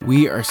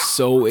We are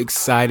so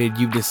excited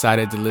you've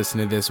decided to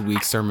listen to this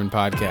week's sermon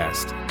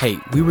podcast. Hey,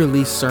 we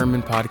release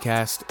sermon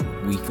podcast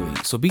weekly,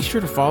 so be sure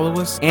to follow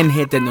us and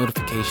hit that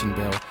notification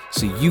bell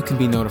so you can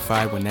be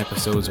notified when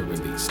episodes are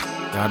released.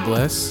 God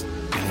bless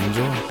and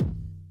enjoy. I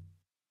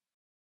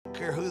don't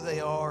care who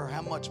they are,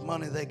 how much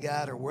money they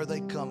got, or where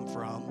they come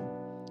from.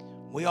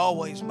 We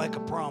always make a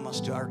promise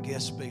to our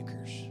guest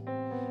speakers.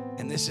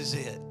 And this is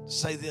it.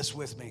 Say this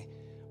with me.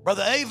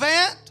 Brother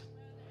Avant,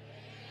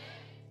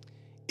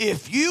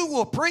 if you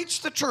will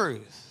preach the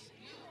truth,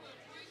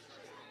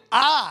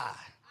 I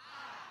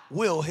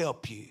will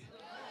help you.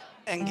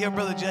 And give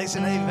Brother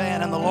Jason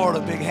Avant and the Lord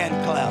a big hand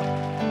clap.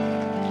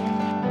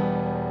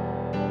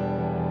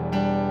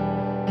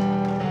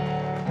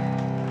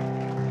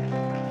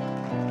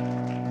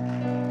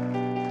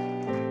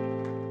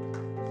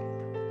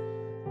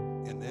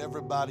 And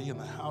everybody in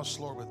the house,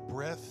 Lord, with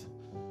breath,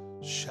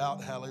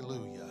 shout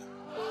hallelujah.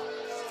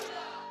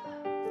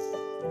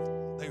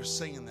 They were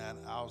singing that.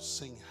 I'll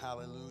sing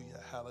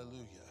hallelujah,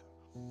 hallelujah.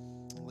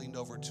 I leaned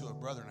over to a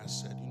brother and I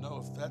said, you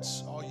know, if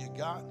that's all you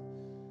got,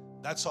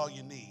 that's all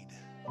you need.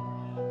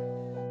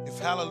 If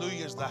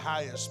hallelujah is the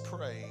highest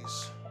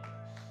praise,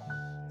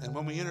 and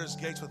when we enter his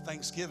gates with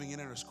thanksgiving and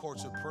enter his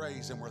courts with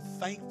praise, and we're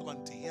thankful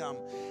unto him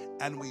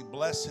and we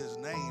bless his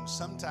name,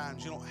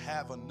 sometimes you don't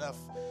have enough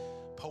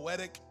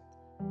poetic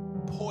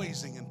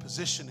poising and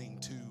positioning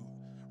to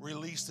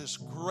release this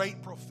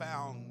great,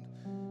 profound,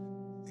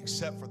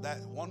 except for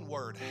that one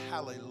word,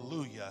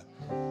 hallelujah,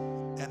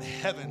 and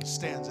heaven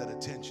stands at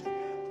attention.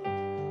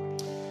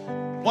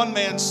 One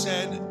man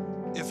said,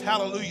 if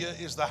hallelujah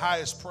is the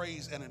highest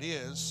praise, and it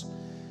is,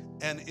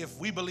 and if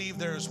we believe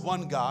there is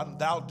one God,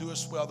 thou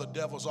doest well, the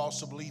devils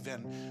also believe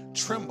and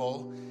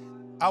tremble,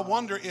 I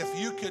wonder if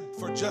you could,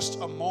 for just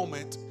a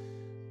moment,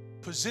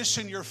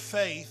 position your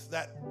faith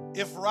that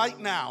if right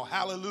now,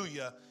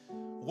 hallelujah,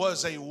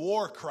 was a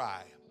war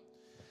cry,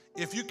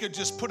 if you could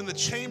just put in the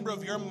chamber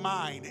of your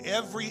mind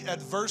every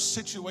adverse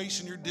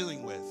situation you're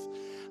dealing with,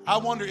 I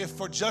wonder if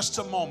for just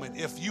a moment,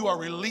 if you are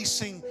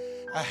releasing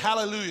a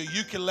hallelujah,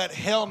 you can let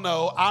hell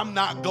know I'm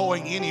not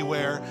going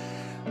anywhere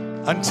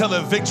until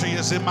the victory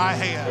is in my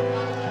hand.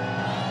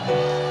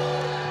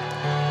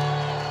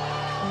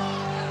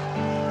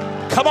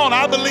 Come on,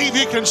 I believe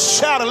you can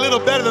shout a little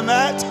better than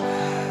that.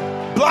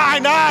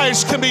 Blind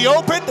eyes can be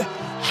opened.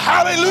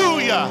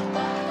 Hallelujah.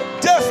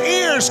 Deaf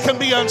ears can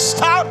be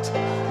unstopped.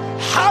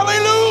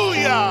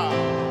 Hallelujah.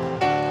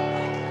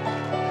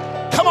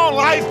 Come on,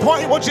 Life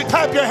Point, would you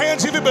clap your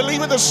hands if you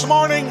believe it this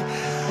morning?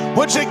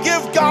 Would you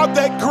give God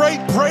that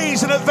great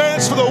praise in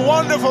advance for the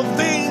wonderful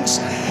things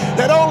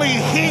that only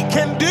he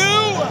can do?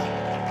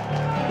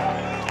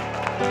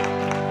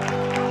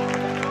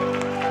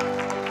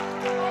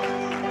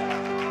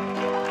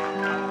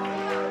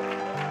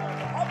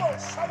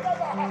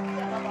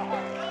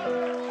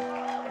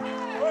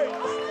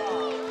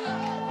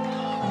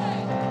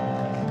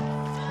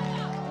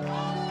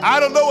 I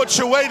don't know what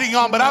you're waiting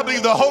on, but I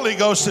believe the Holy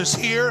Ghost is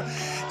here.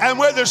 And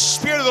where the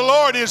Spirit of the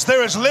Lord is,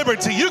 there is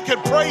liberty. You can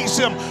praise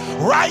him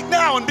right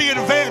now and be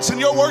advanced in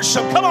your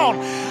worship. Come on,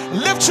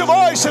 lift your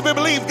voice if you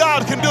believe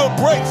God can do a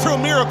breakthrough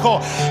miracle.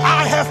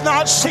 I have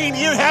not seen,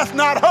 you have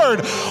not heard.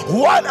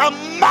 What a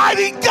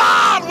mighty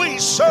God we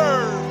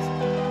serve.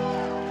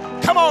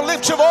 Come on,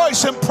 lift your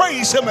voice and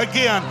praise him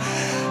again.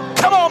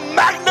 Come on,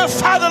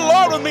 magnify the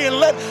Lord with me and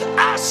let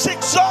us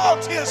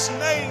exalt his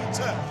name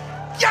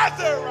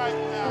together right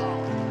now.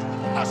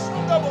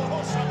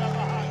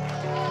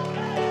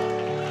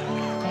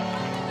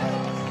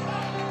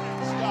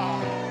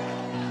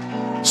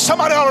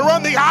 Somebody ought to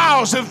run the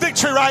aisles in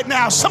victory right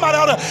now. Somebody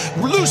ought to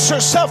loose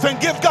yourself and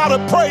give God a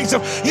praise.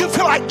 If you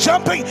feel like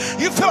jumping,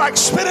 you feel like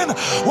spinning,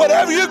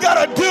 whatever you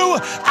got to do,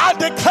 I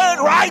declare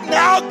it right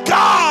now,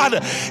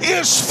 God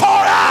is for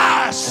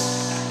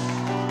us.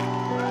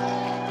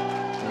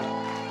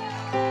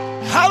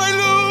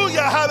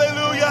 Hallelujah,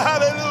 hallelujah,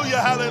 hallelujah,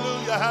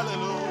 hallelujah,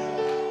 hallelujah.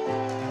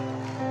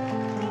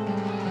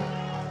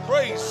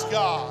 Praise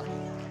God.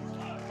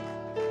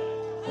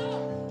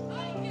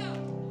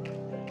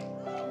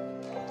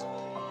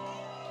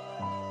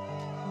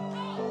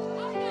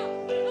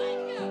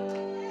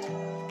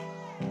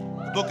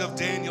 The book of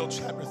Daniel,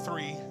 chapter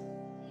 3.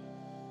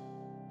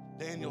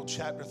 Daniel,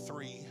 chapter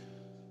 3,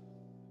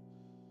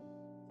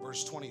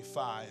 verse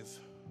 25.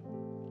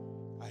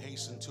 I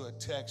hasten to a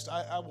text.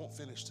 I won't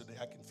finish today.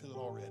 I can feel it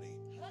already.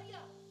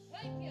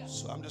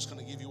 So I'm just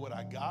going to give you what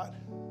I got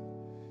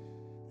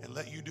and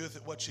let you do with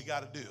it what you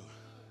got to do.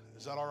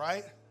 Is that all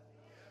right?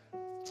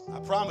 I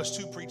promise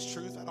to preach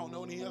truth. I don't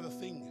know any other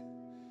thing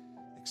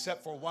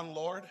except for one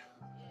Lord,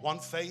 one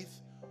faith,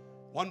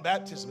 one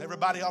baptism.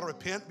 Everybody ought to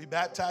repent, be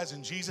baptized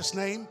in Jesus'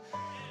 name,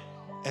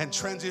 and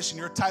transition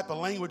your type of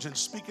language and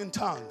speak in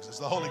tongues as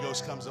the Holy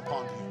Ghost comes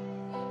upon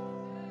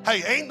you.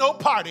 Hey, ain't no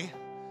party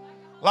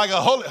like a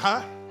holy,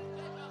 huh?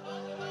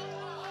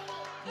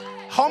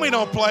 Homie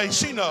don't play,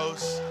 she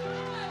knows.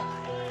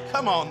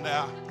 Come on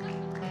now.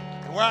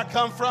 And where I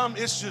come from,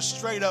 it's just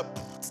straight up.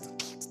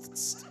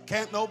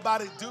 Can't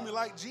nobody do me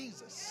like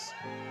Jesus.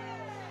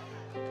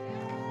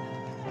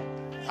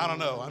 I don't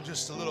know. I'm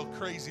just a little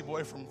crazy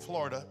boy from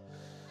Florida.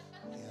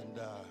 And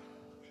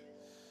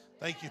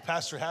thank you,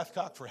 Pastor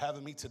Hathcock, for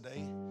having me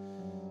today.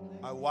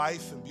 My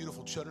wife and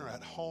beautiful children are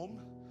at home.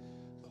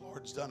 The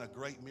Lord's done a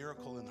great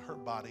miracle in her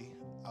body.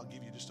 I'll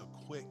give you just a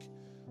quick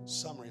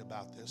summary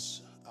about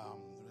this.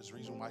 There's a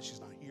reason why she's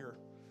not here.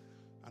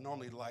 I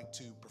normally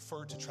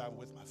prefer to travel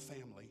with my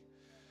family.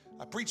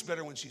 I preach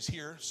better when she's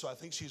here, so I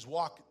think she's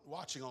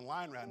watching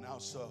online right now.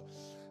 So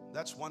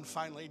that's one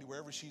fine lady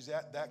wherever she's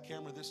at. That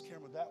camera, this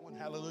camera, that one.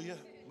 Hallelujah.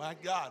 My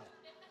God.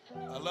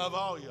 I love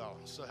all y'all.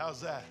 So how's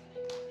that?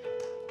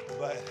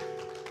 But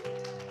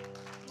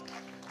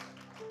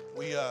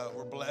we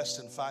were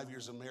blessed in 5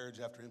 years of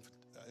marriage after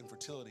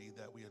infertility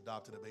that we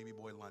adopted a baby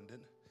boy, London.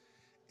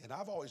 And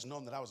I've always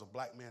known that I was a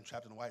black man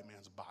trapped in a white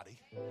man's body.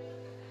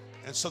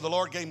 And so the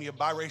Lord gave me a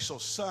biracial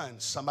son.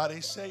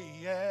 Somebody say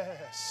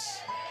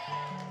yes.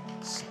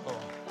 So,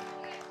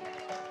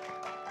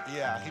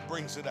 yeah, he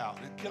brings it out.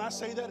 Can I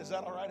say that? Is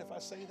that all right if I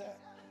say that?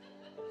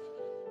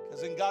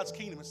 Because in God's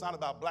kingdom, it's not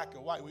about black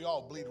and white. We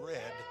all bleed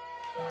red.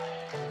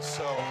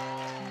 So,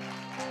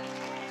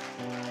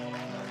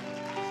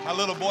 my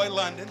little boy,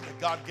 London, that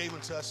God gave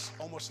him to us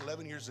almost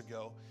 11 years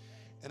ago.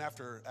 And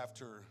after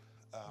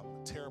a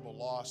terrible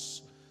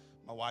loss,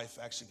 my wife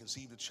actually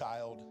conceived a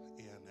child,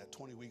 and at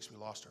 20 weeks, we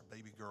lost our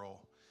baby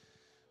girl.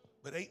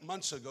 But 8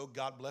 months ago,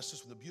 God blessed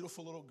us with a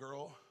beautiful little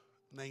girl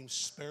named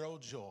Sparrow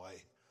Joy.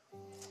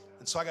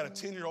 And so I got a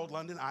 10-year-old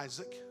London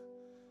Isaac,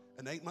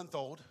 an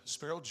 8-month-old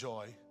Sparrow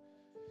Joy.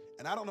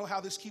 And I don't know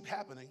how this keeps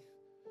happening,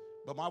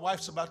 but my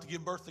wife's about to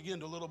give birth again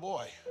to a little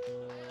boy.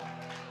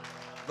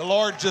 The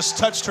Lord just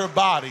touched her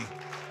body.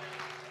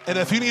 And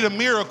if you need a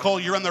miracle,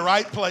 you're in the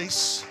right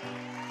place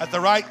at the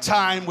right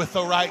time with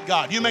the right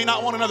God. You may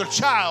not want another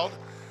child,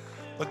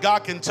 but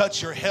God can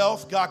touch your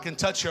health. God can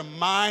touch your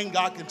mind.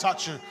 God can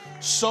touch your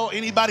soul.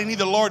 Anybody need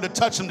the Lord to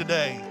touch them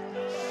today?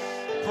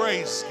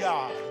 Praise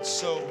God.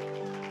 So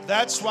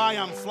that's why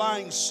I'm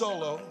flying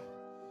solo,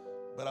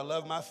 but I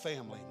love my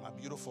family, my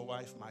beautiful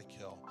wife,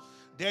 Michael.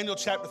 Daniel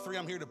chapter 3,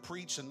 I'm here to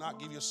preach and not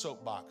give you a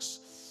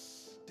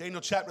soapbox.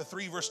 Daniel chapter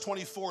 3, verse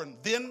 24. And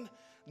then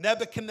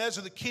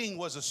Nebuchadnezzar the king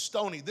was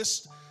astonished.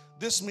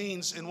 This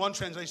means, in one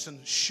translation,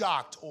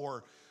 shocked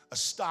or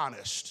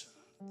astonished.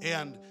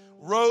 And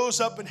rose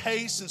up in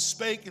haste and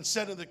spake and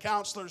said to the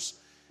counselors,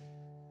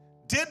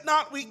 did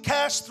not we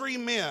cast 3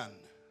 men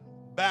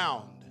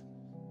bound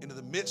into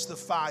the midst of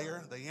the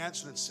fire? They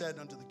answered and said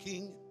unto the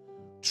king,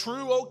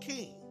 true, O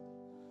king.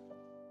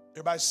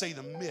 Everybody say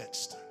the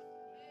midst.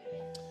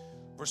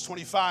 Verse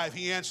 25,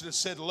 he answered and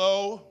said,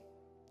 lo,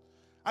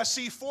 I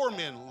see 4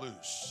 men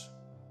loose.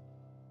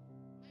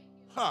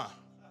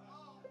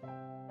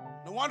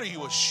 No wonder he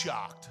was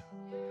shocked.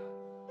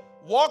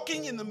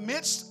 Walking in the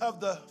midst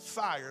of the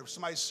fire.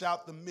 Somebody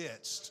shout the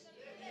midst.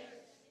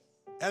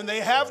 And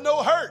they have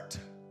no hurt.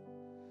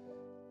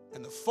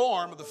 And the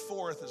form of the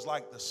 4th is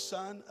like the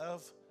Son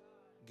of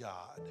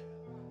God.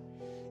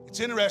 It's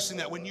interesting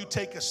that when you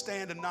take a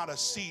stand and not a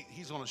seat,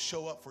 he's going to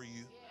show up for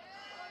you.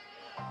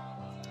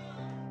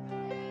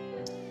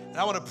 And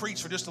I want to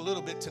preach for just a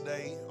little bit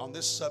today on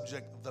this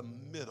subject, the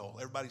middle.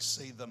 Everybody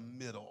say the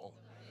middle.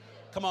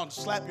 Come on,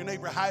 slap your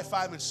neighbor, high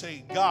five, and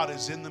say, God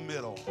is in the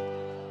middle.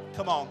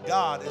 Come on,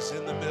 God is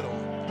in the middle.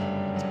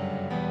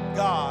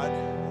 God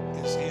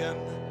is in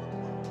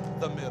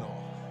the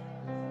middle.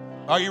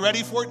 Are you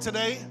ready for it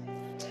today?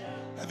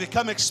 Have you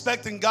come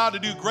expecting God to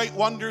do great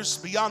wonders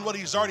beyond what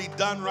he's already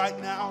done right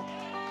now?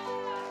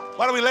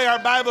 Why don't we lay our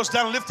Bibles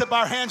down and lift up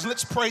our hands and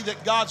let's pray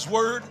that God's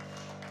word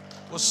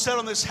will set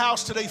on this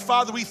house today.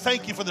 Father, we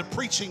thank you for the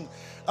preaching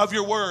of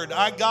your word.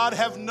 I, God,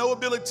 have no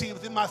ability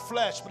within my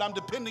flesh, but I'm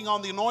depending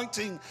on the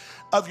anointing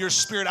of your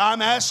spirit.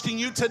 I'm asking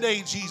you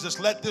today, Jesus,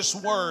 let this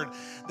word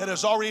that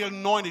is already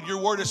anointed, your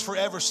word is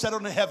forever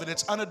settled in heaven.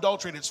 It's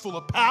unadulterated. It's full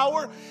of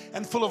power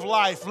and full of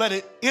life. Let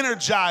it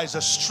energize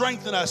us,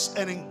 strengthen us,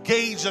 and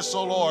engage us,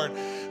 O Lord,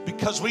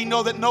 because we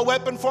know that no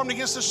weapon formed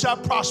against us shall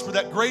prosper,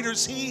 that greater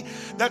is he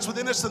that's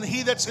within us than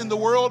he that's in the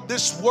world.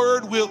 This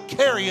word will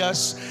carry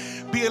us,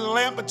 be a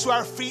lamp unto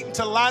our feet and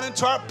to light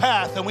into our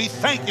path. And we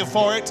thank you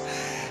for it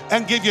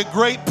and give you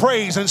great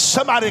praise. And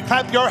somebody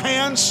clap your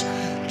hands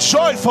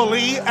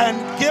joyfully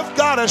and give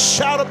God a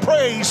shout of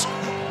praise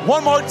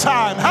one more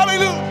time.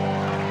 Hallelujah.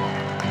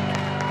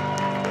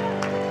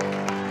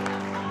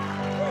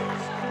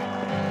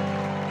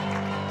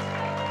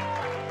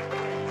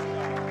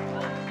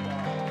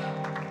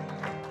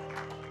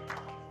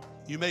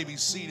 You may be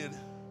seated.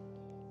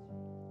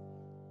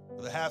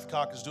 The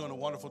Hathcock is doing a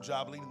wonderful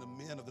job leading the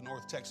men of the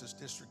North Texas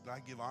District, and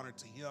I give honor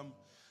to him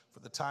for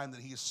the time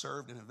that he has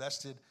served and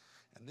invested.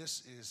 And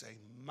this is a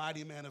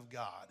mighty man of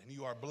God, and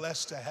you are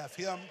blessed to have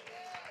him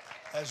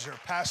as your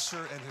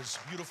pastor and his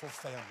beautiful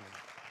family.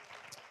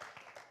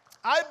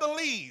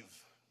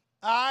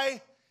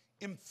 I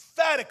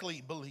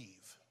emphatically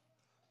believe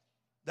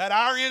that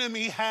our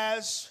enemy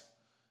has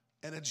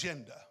an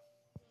agenda.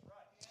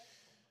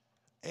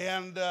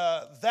 And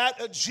that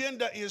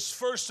agenda is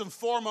first and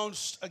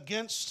foremost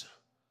against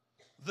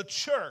the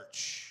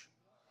church,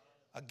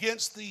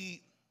 against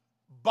the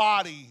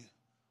body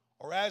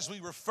or as we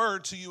refer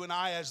to you and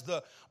I as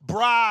the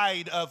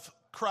bride of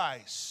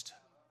Christ.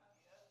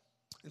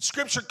 And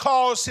Scripture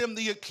calls him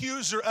the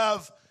accuser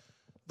of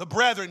the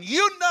brethren.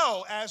 You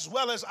know as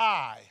well as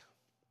I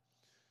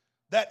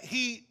that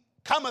he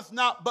cometh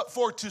not but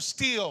for to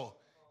steal,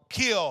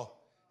 kill,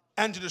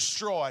 and to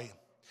destroy.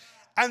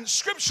 And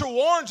Scripture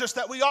warns us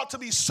that we ought to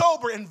be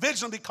sober and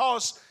vigilant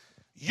because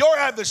your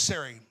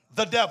adversary,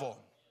 the devil,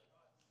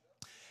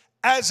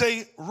 as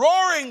a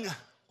roaring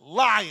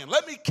lion.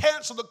 Let me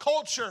cancel the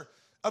culture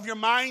of your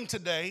mind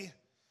today.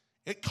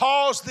 It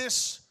calls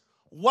this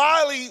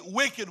wily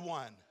wicked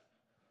one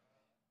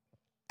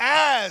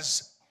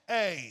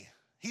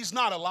he's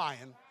not a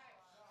lion.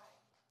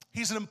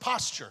 He's an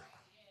impostor.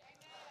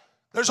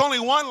 There's only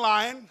one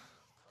lion,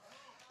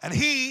 and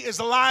he is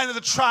the Lion of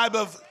the tribe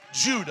of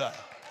Judah.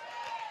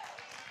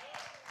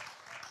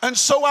 And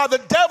so while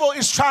the devil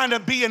is trying to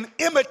be an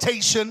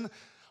imitation,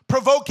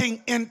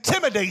 provoking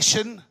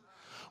intimidation,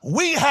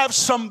 we have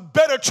some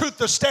better truth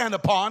to stand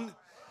upon,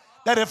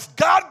 that if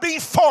God be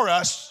for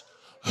us,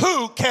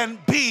 who can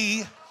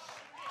be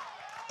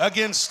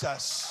against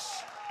us?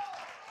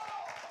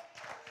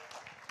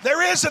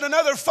 There isn't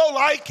another foe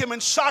like him,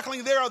 and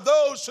shockingly, there are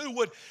those who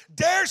would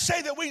dare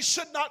say that we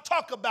should not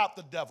talk about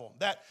the devil,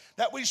 that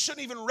we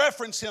shouldn't even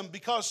reference him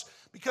because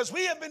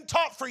we have been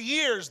taught for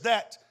years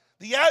that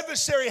the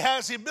adversary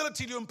has the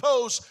ability to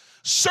impose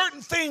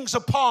certain things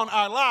upon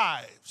our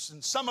lives.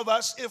 And some of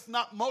us, if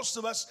not most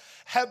of us,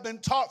 have been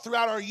taught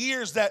throughout our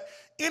years that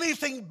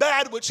anything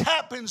bad which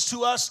happens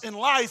to us in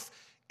life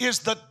is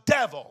the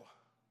devil.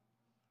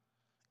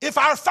 If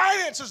our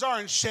finances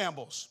are in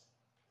shambles,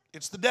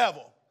 it's the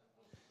devil.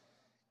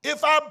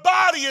 If our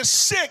body is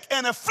sick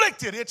and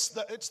afflicted, it's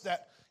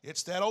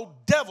that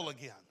old devil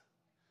again.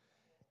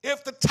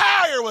 If the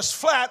tire was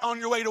flat on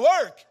your way to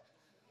work,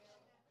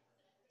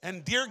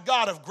 and dear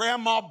God, if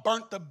grandma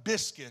burnt the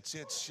biscuits,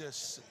 it's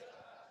just,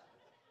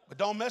 but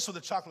don't mess with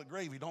the chocolate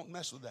gravy. Don't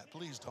mess with that.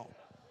 Please don't.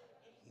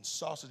 And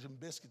sausage and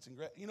biscuits and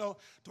gravy. You know,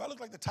 do I look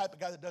like the type of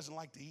guy that doesn't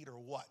like to eat or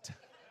what?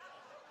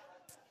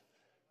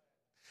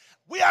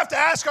 We have to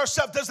ask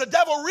ourselves, does the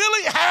devil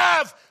really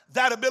have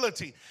that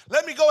ability?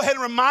 Let me go ahead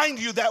and remind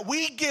you that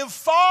we give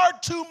far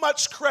too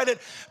much credit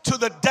to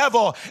the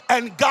devil,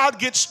 and God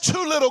gets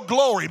too little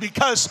glory,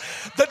 because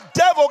the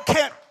devil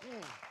can't.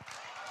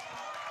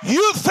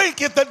 You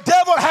think if the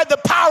devil had the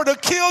power to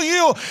kill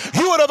you,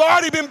 you would have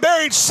already been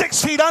buried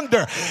 6 feet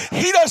under.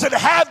 He doesn't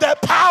have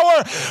that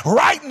power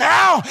right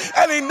now,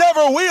 and he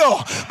never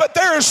will. But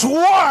there is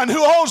one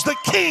who holds the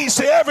keys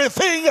to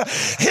everything.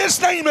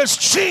 His name is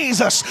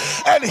Jesus,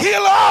 and he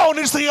alone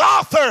is the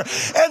author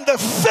and the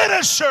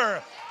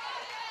finisher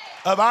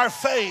of our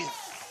faith.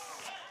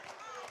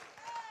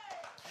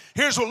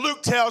 Here's what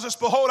Luke tells us.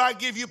 Behold, I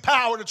give you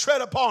power to tread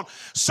upon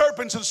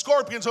serpents and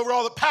scorpions, over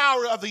all the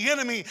power of the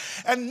enemy,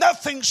 and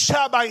nothing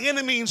shall by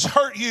any means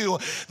hurt you.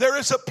 There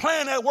is a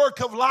plan at work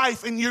of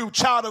life in you,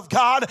 child of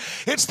God.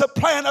 It's the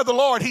plan of the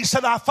Lord. He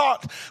said, I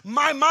thought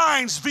my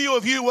mind's view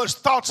of you was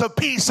thoughts of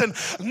peace and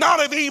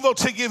not of evil,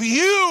 to give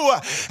you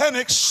an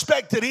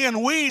expected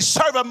end. We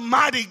serve a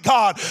mighty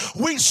God.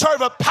 We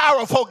serve a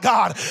powerful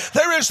God.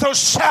 There is no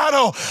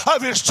shadow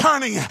of his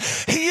turning.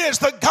 He is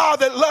the God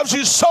that loves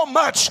you so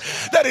much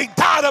that he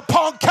died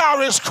upon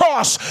Calvary's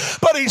cross.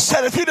 But he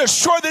said, if you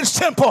destroy this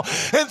temple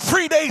in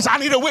 3 days, I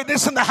need a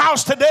witness in the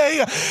house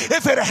today.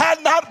 If it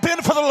had not been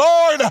for the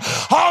Lord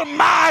on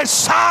my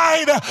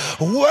side,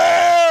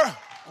 where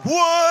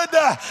would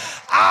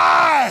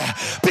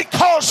I?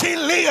 Because he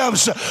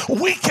lives,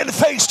 we can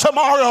face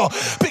tomorrow.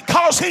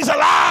 Because he's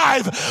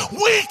alive,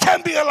 we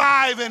can be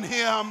alive in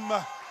him.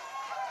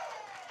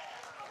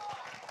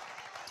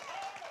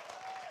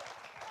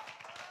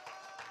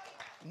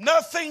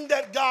 Nothing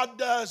that God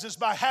does is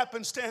by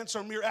happenstance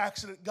or mere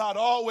accident. God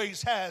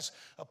always has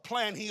a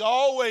plan. He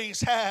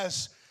always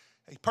has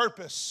a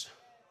purpose.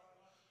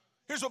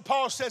 Here's what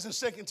Paul says in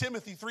 2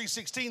 Timothy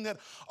 3:16, that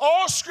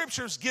all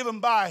scripture is given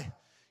by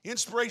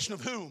inspiration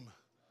of whom?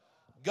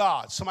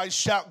 God. Somebody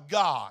shout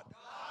God.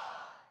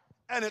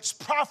 And it's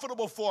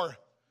profitable for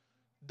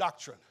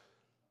doctrine.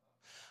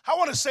 I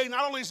want to say,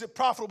 not only is it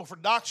profitable for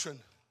doctrine,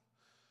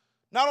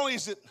 not only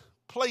is it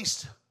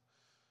placed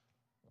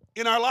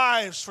in our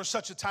lives for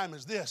such a time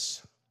as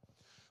this,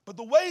 but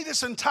the way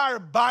this entire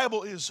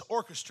Bible is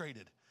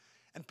orchestrated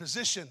and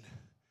positioned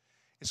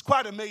is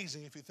quite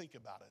amazing if you think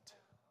about it.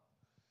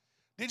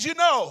 Did you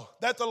know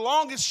that the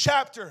longest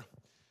chapter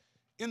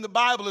in the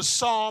Bible is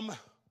Psalm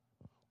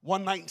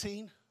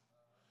 119?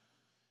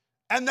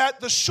 And that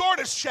the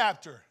shortest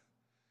chapter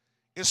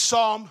is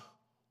Psalm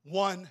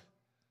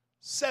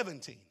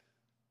 117.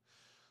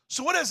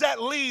 So what does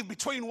that leave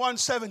between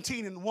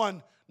 117 and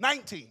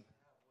 119?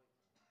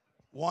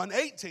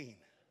 118.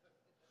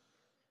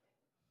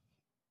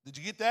 Did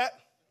you get that?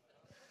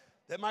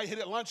 That might hit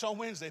at lunch on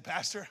Wednesday,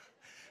 Pastor.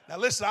 Now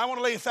listen, I want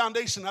to lay a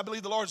foundation. I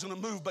believe the Lord's going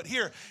to move. But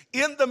here,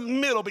 in the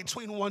middle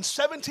between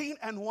 117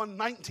 and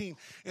 119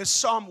 is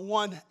Psalm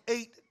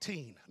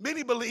 118.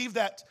 Many believe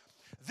that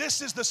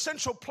this is the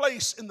central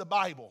place in the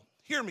Bible.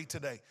 Hear me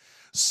today.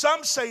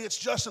 Some say it's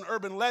just an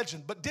urban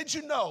legend, but did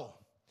you know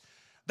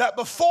that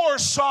before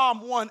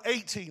Psalm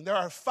 118, there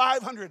are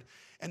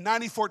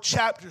 594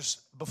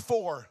 chapters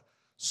before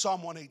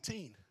Psalm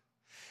 118?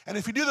 And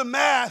if you do the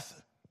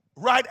math,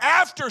 right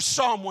after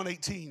Psalm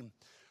 118,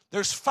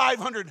 there's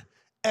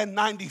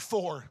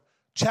 594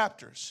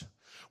 chapters.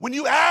 When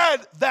you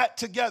add that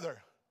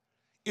together,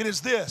 it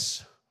is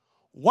this: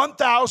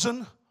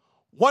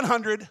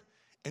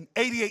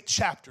 1,188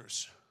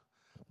 chapters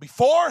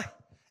before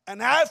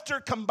and after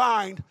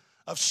combined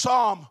of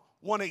Psalm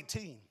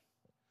 118.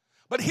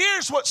 But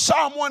here's what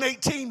Psalm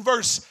 118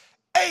 verse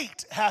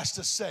 8 has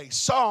to say.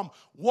 Psalm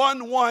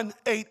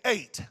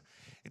 1188.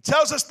 It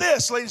tells us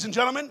this, ladies and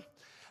gentlemen,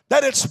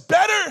 that it's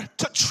better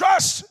to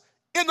trust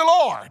in the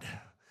Lord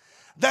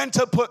than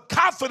to put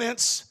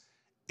confidence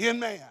in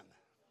man.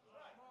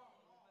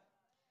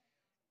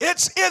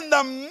 It's in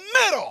the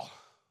middle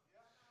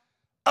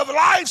of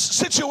life's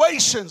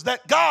situations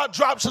that God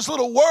drops this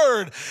little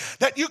word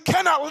that you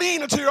cannot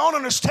lean into your own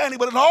understanding,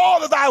 but in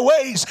all of thy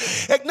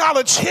ways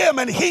acknowledge him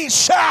and he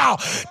shall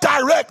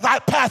direct thy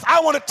path.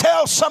 I want to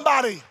tell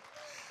somebody,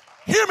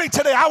 hear me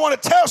today, I want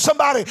to tell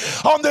somebody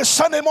on this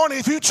Sunday morning,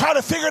 if you try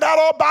to figure it out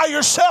all by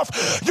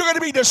yourself, you're going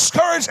to be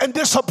discouraged and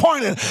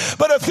disappointed.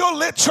 But if you'll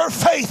let your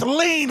faith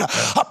lean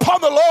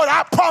upon the Lord,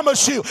 I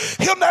promise you,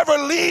 he'll never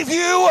leave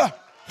you.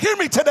 Hear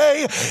me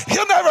today.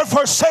 He'll never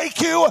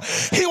forsake you.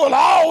 He will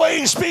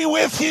always be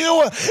with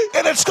you.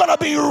 And it's going to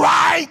be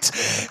right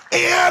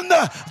in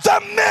the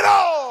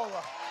middle.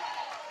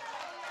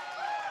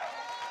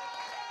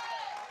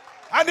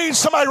 I need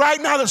somebody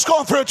right now that's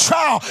going through a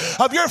trial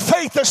of your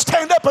faith to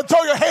stand up and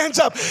throw your hands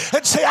up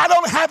and say, I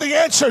don't have the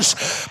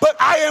answers, but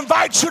I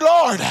invite you,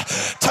 Lord,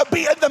 to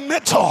be in the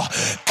middle.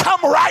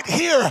 Come right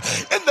here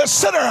in the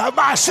center of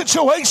my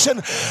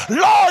situation.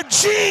 Lord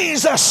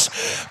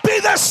Jesus, be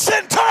the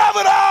center of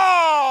it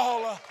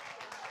all.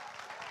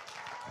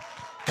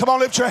 Come on,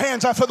 lift your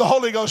hands. I feel the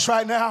Holy Ghost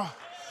right now.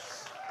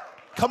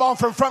 Come on,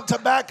 from front to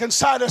back and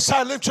side to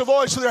side. Lift your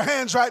voice with your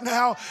hands right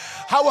now.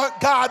 I want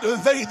God to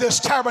invade this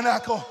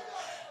tabernacle.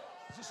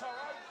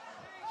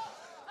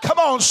 Come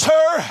on,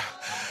 sir.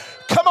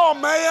 Come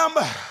on, ma'am.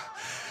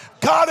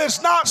 God is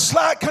not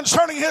slack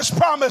concerning his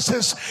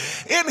promises.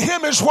 In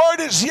him his word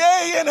is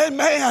yea and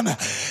amen.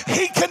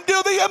 He can do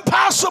the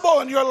impossible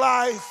in your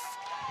life.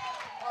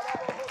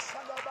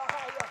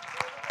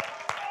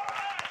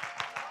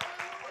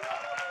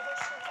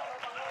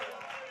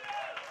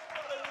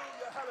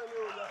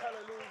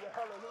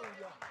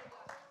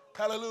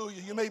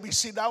 Hallelujah. You may be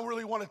seated. I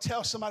really want to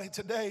tell somebody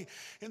today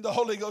in the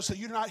Holy Ghost that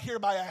you're not here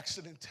by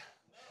accident.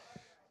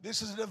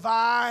 This is a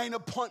divine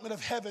appointment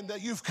of heaven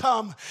that you've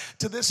come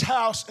to this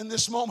house in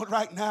this moment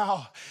right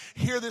now.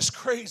 Hear this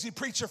crazy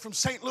preacher from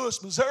St.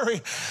 Louis, Missouri.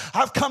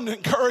 I've come to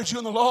encourage you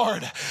in the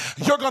Lord.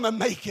 You're going to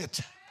make it.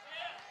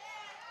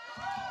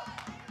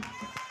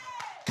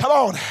 Come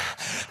on.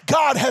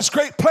 God has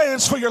great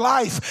plans for your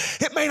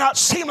life. It may not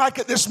seem like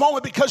it this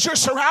moment because you're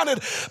surrounded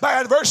by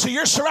adversity.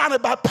 You're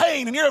surrounded by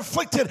pain and you're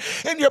afflicted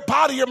in your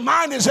body. Your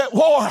mind is at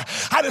war.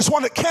 I just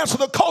want to cancel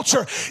the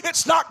culture.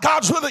 It's not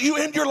God's will that you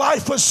end your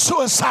life with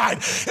suicide.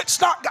 It's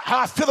not,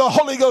 I feel the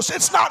Holy Ghost.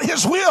 It's not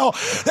his will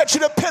that you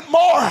depend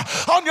more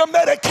on your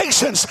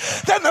medications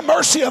than the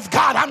mercy of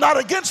God. I'm not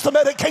against the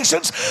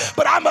medications,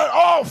 but I'm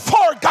all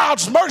for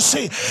God's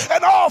mercy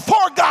and all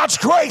for God's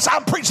grace.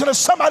 I'm preaching to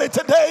somebody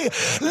today.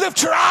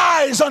 Lift your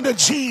eyes unto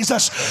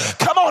Jesus.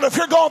 Come on, if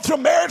you're going through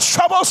marriage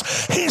troubles,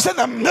 he's in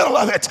the middle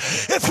of it.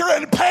 If you're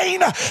in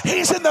pain,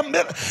 he's in the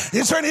middle.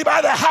 Is there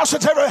anybody in the house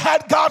that's ever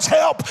had God's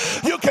help?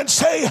 You can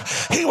say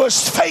he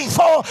was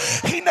faithful.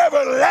 He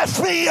never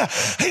left me.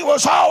 He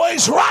was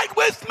always right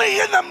with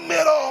me in the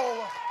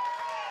middle.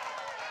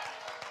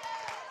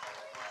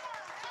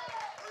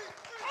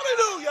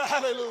 Hallelujah,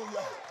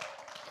 hallelujah.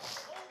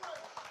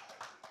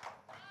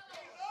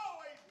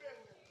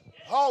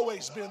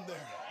 Always been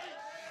there.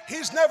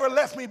 He's never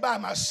left me by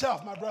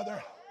myself, my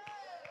brother.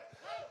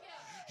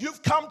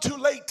 You've come too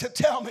late to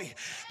tell me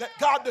that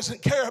God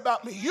doesn't care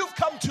about me. You've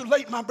come too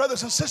late, my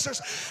brothers and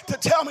sisters, to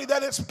tell me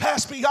that it's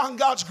passed beyond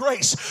God's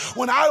grace.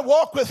 When I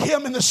walk with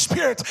him in the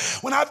Spirit,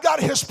 when I've got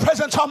his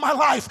presence on my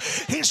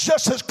life, he's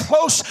just as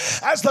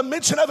close as the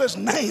mention of his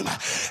name.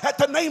 At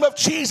the name of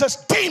Jesus,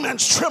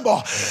 demons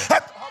tremble.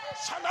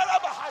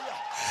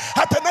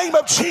 At the name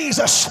of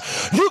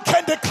Jesus, you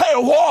can declare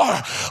war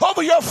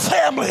over your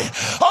family,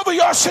 over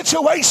your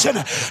situation.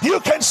 You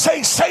can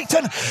say,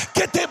 Satan,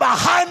 get thee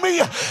behind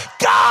me.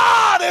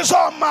 God is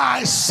on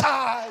my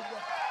side.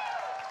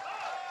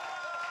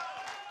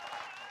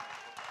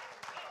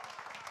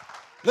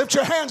 Lift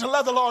your hands and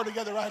love the Lord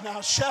together right now,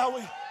 shall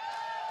we?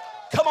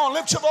 Come on,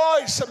 lift your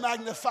voice and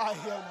magnify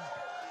him.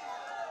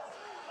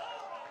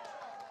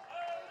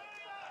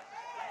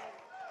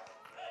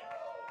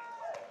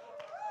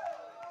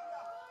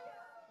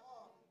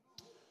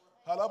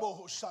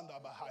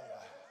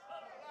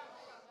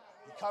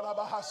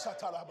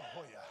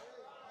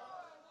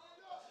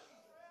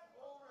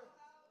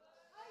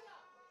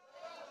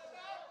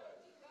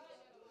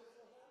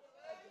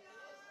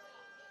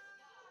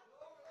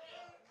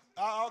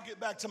 I'll get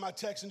back to my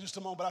text in just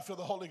a moment, but I feel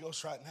the Holy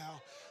Ghost right now.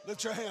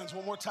 Lift your hands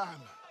one more time.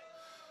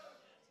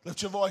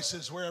 Lift your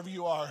voices wherever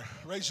you are.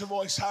 Raise your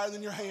voice higher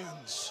than your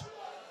hands.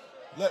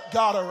 Let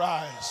God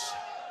arise.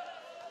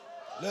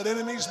 Let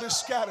enemies be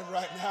scattered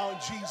right now in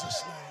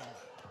Jesus' name.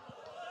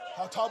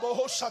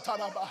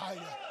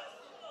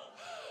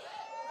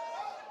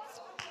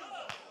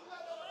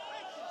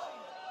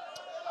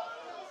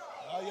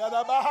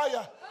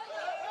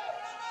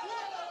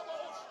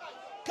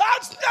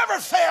 God's never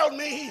failed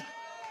me.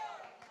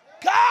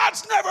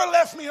 God's never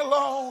left me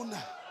alone.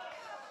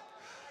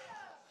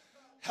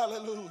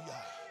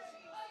 Hallelujah.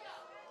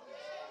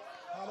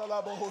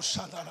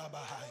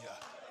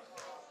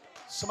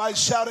 Somebody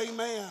shout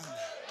amen.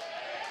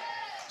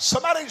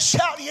 Somebody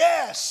shout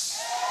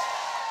yes.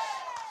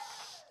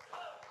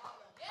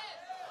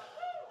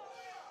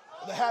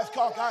 The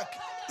half-cock,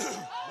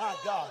 my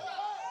God.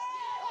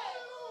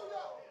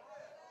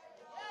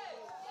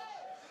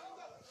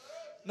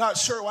 Not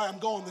sure why I'm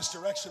going this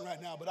direction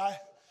right now, but I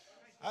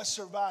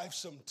survived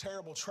some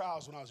terrible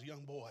trials when I was a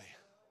young boy.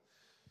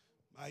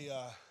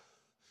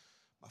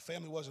 My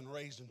family wasn't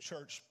raised in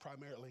church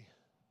primarily.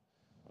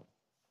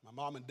 My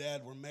mom and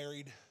dad were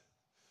married,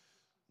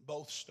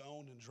 both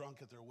stoned and drunk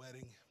at their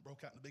wedding,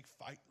 broke out in a big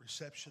fight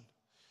reception.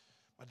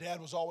 My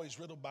dad was always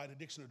riddled by an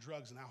addiction to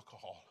drugs and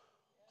alcohol.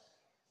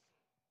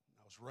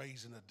 I was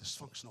raised in a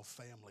dysfunctional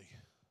family.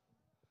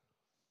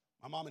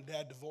 My mom and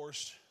dad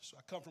divorced, so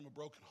I come from a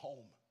broken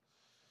home.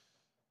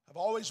 I've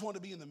always wanted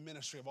to be in the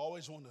ministry. I've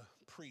always wanted to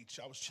preach.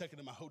 I was checking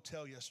in my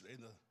hotel yesterday,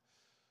 and the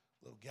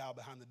little gal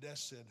behind the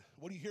desk said,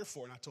 "What are you here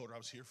for?" And I told her I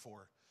was here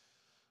for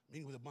a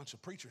meeting with a bunch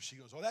of preachers. She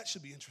goes, "Oh, that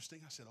should be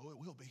interesting." I said, "Oh, it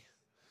will be."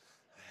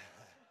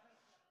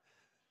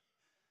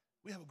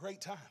 We have a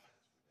great time.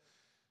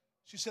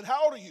 She said,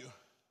 "How old are you?"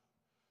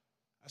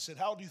 I said,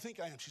 "How old do you think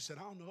I am?" She said,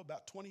 "I don't know,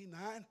 about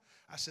 29.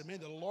 I said, "May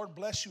the Lord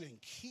bless you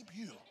and keep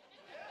you."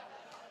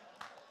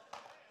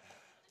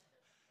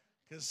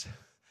 Because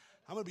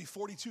I'm going to be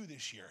 42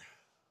 this year.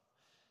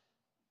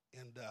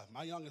 And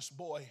my youngest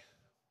boy,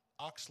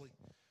 Oxley,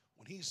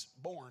 when he's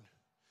born,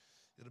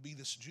 it'll be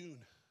this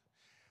June.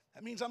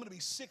 That means I'm going to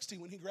be 60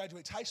 when he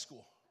graduates high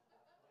school.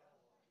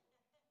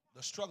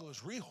 The struggle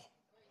is real.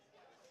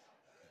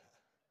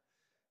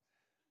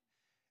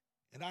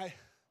 And I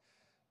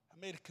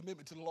made a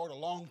commitment to the Lord a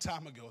long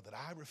time ago that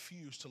I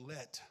refuse to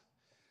let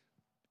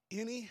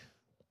any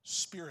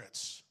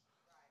spirits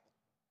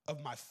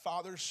of my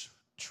father's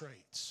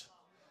traits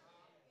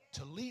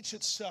to leach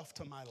itself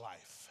to my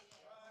life.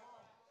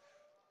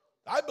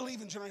 I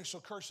believe in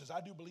generational curses.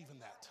 I do believe in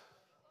that.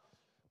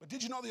 But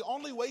did you know the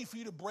only way for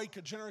you to break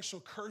a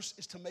generational curse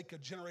is to make a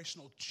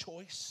generational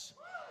choice?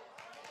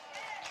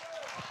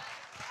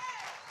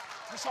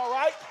 That's all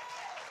right?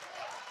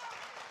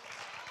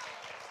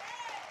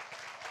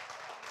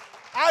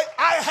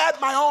 I had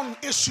my own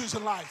issues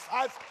in life.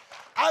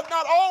 I've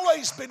not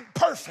always been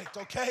perfect,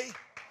 okay?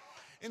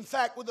 In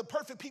fact, would the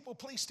perfect people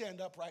please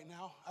stand up right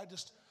now?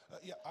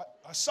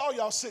 I saw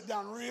y'all sit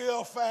down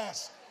real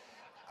fast.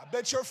 I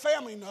bet your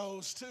family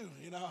knows too,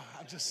 you know.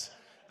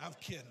 I'm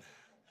kidding.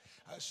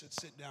 I should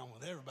sit down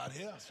with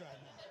everybody else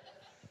right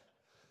now.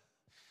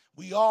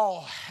 We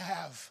all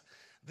have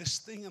this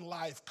thing in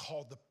life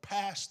called the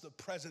past, the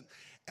present,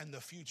 and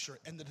the future.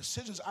 And the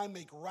decisions I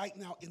make right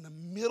now in the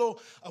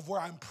middle of where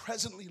I'm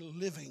presently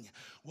living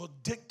will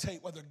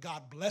dictate whether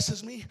God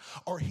blesses me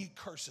or he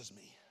curses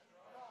me.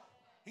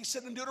 He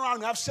said in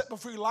Deuteronomy, "I've set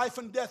before you life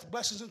and death,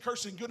 blessings and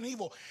curses, good and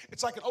evil."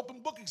 It's like an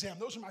open book exam.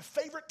 Those are my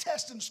favorite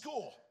tests in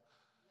school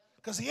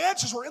because the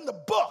answers were in the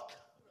book.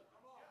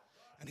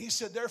 And he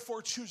said,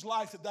 "Therefore choose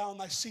life that thou and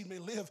thy seed may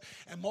live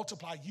and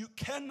multiply." You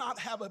cannot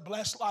have a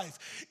blessed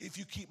life if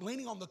you keep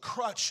leaning on the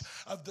crutch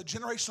of the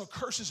generational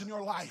curses in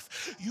your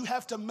life. You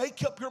have to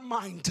make up your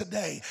mind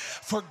today.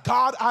 For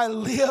God I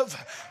live.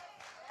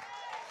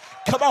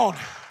 Come on.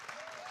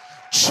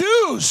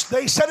 Choose,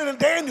 they said it in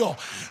Daniel,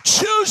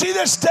 choose ye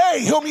this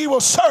day whom ye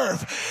will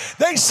serve.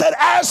 They said,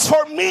 as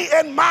for me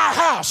and my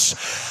house,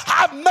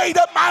 I've made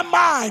up my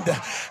mind.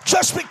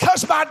 Just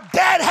because my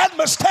dad had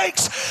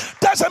mistakes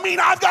doesn't mean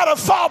I've got to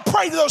fall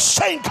prey to those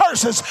same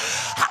curses.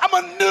 I'm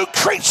a new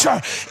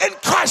creature in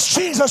Christ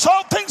Jesus.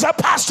 All things have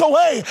passed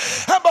away.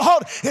 And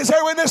behold, is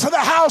there witness in the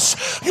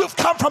house? You've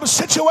come from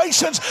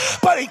situations,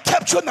 but he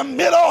kept you in the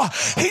middle.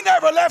 He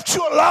never left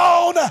you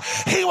alone.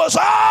 He was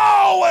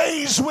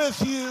always with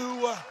you.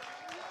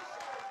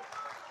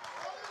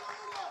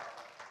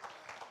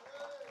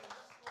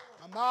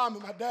 My mom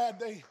and my dad,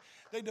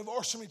 they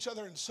divorced from each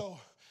other, and so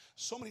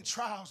many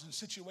trials and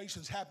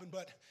situations happened.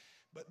 But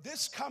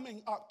this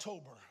coming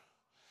October,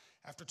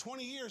 after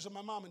 20 years of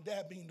my mom and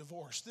dad being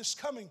divorced, this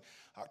coming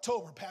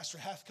October, Pastor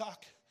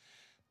Hathcock,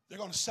 they're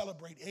going to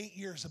celebrate 8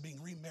 years of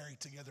being remarried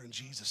together in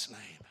Jesus'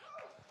 name.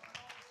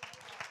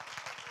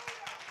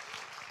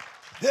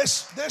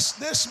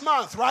 This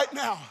month, right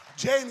now,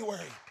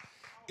 January,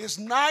 is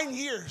 9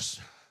 years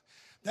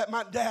that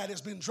my dad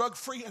has been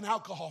drug-free and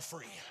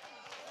alcohol-free.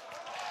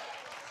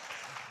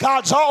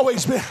 God's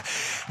always been,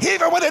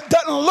 even when it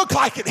doesn't look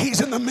like it,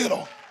 he's in the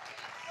middle.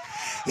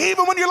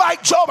 Even when you're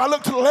like Job, I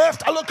look to the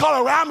left, I look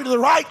all around me to the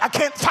right, I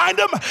can't find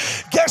him.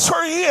 Guess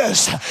where he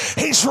is?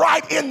 He's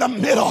right in the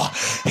middle.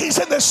 He's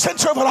in the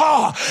center of it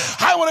all.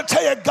 I want to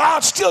tell you,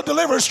 God still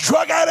delivers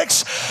drug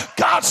addicts.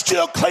 God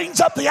still cleans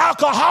up the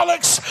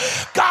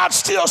alcoholics. God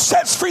still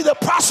sets free the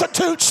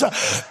prostitutes.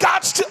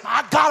 God,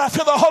 I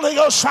feel the Holy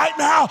Ghost right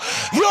now.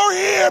 You're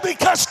here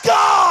because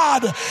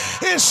God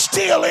is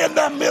still in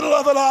the middle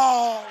of it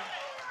all.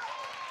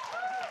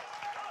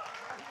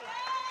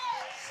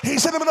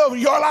 He's in the middle of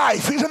your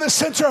life. He's in the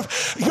center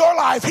of your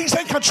life. He's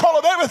in control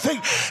of everything.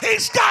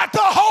 He's got the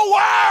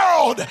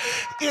whole world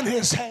in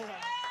his hand.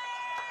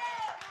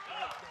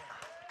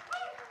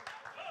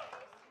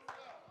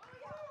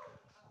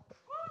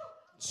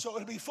 So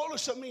it'd be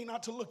foolish of me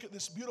not to look at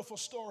this beautiful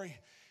story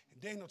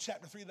in Daniel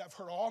chapter 3 that I've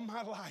heard all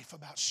my life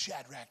about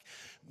Shadrach,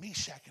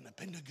 Meshach, and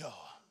Abednego,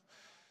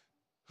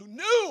 who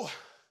knew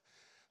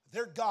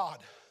their God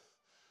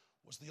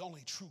was the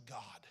only true God.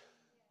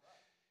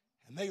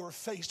 And they were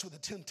faced with a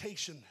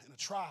temptation and a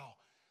trial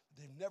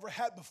they've never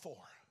had before.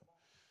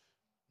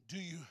 Do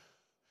you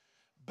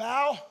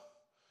bow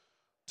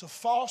to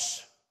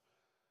false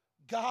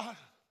God,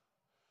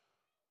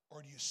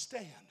 or do you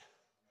stand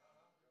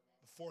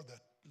before the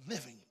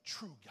living,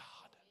 true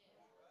God?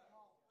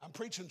 I'm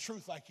preaching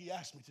truth like he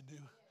asked me to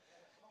do.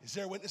 Is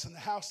there a witness in the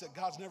house that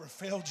God's never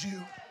failed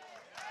you?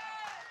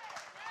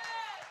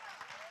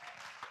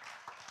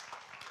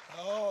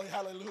 Oh,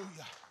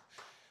 hallelujah.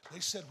 They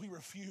said, we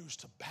refuse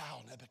to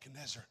bow,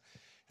 Nebuchadnezzar.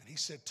 And he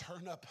said,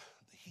 turn up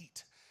the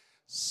heat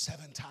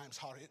 7 times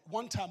harder.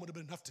 One time would have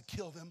been enough to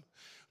kill them.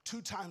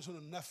 2 times would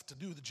have been enough to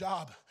do the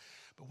job.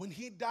 But when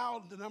he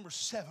dialed the number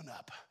 7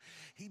 up,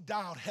 he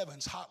dialed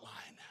heaven's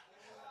hotline.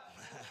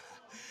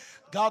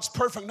 God's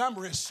perfect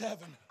number is 7.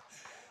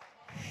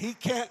 He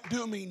can't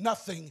do me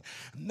nothing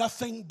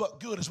but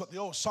good is what the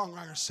old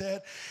songwriter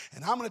said.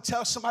 And I'm going to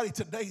tell somebody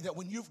today that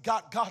when you've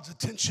got God's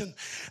attention,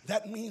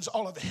 that means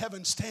all of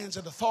heaven stands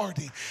in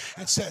authority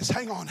and says,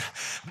 hang on,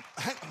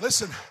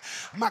 listen,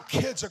 my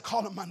kids are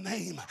calling my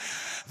name.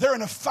 They're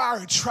in a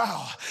fiery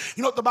trial.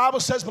 You know what the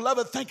Bible says,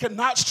 beloved, think it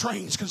not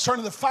strange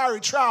concerning the fiery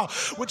trial,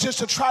 which is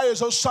to try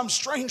as though some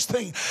strange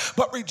thing,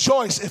 but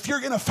rejoice. If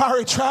you're in a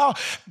fiery trial,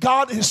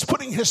 God is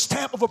putting his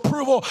stamp of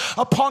approval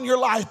upon your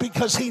life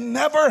because he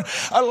never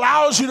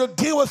allows you to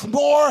deal with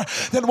more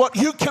than what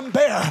you can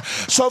bear.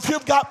 So if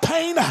you've got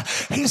pain,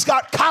 he's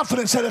got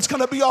confidence that it's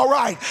going to be all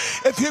right.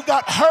 If you've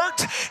got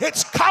hurt,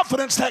 it's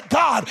confidence that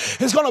God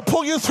is going to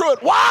pull you through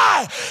it.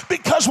 Why?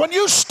 Because when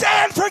you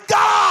stand for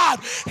God,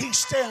 he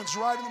stands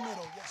right in the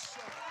middle. Yes, sir.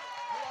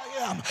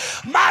 Here I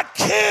am. My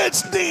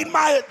kids need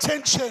my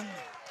attention.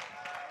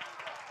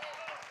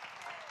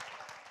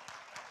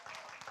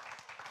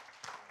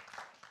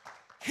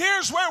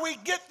 Here's where we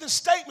get the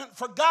statement,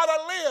 for God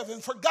I live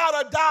and for God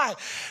I die.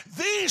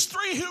 These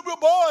 3 Hebrew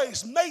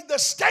boys made the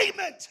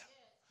statement,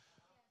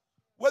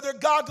 whether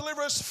God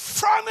delivers us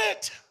from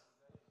it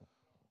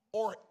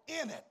or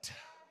in it.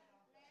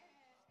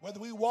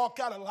 Whether we walk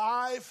out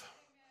alive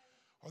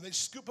or they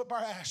scoop up our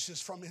ashes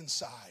from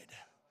inside,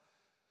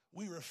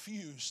 we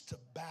refuse to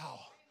bow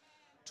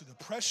to the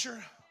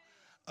pressure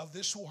of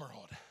this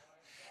world.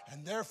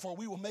 And therefore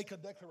we will make a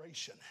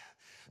declaration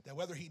that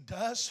whether he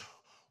does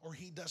or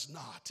he does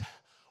not,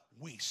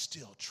 we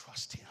still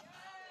trust him.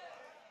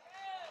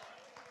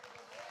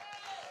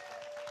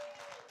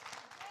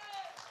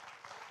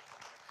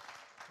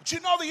 But you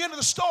know the end of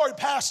the story,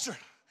 Pastor.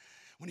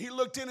 When he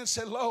looked in and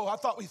said, lo, I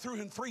thought we threw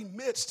in 3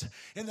 midst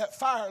in that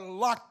fire,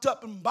 locked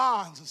up in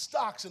bonds and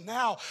stocks. And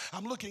now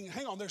I'm looking,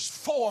 hang on, there's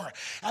 4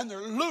 and they're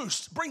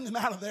loose. Bring them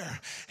out of there.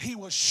 He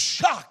was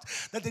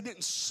shocked that they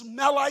didn't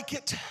smell like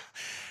it.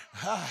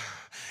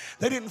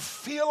 They didn't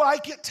feel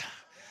like it.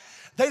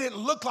 They didn't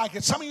look like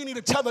it. Some of you need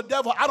to tell the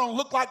devil, I don't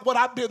look like what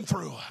I've been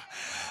through.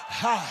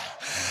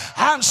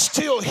 I'm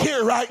still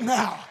here right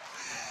now.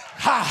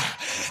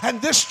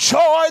 And this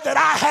joy that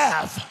I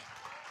have,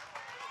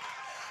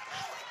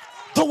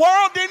 the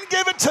world didn't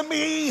give it to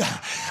me.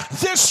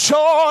 This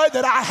joy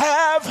that I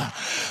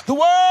have, the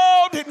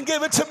world didn't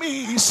give it to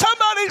me.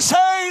 Somebody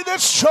say,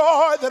 this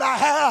joy that I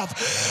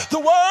have, the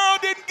world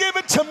didn't give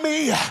it to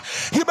me.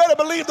 You better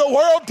believe the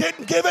world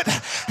didn't give it,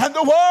 and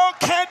the world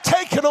can't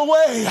take it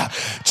away.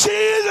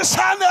 Jesus,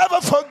 I'll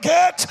never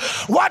forget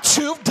what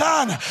you've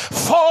done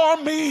for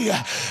me.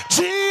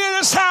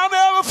 Jesus, I'll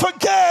never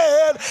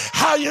forget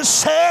how you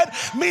said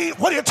me.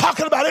 What are you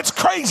talking about? It's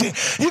crazy.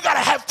 You got to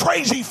have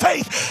crazy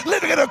faith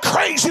living in a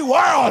crazy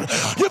world.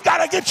 You've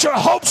got to get your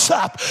hopes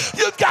up.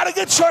 You've got to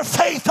get your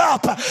faith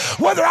up.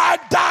 Whether I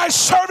die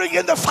serving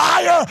in the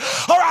fire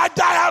or I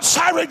die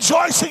outside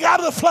rejoicing out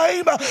of the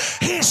flame,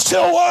 he's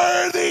still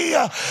worthy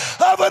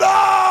of it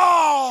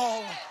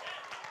all.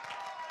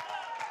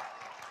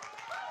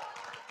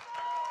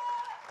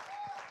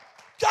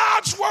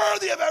 God's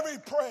worthy of every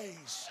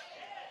praise.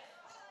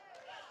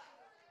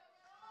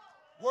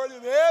 Worthy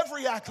of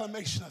every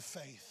acclamation of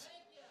faith.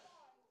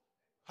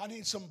 I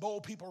need some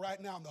bold people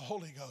right now in the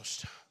Holy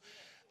Ghost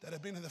that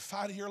have been in the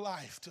fight of your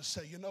life to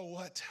say, you know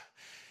what?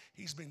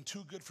 He's been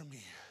too good for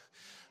me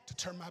to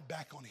turn my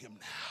back on him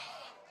now.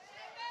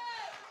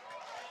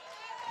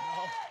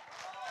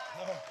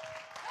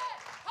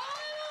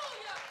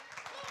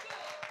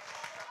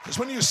 Because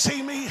when you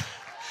see me,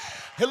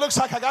 it looks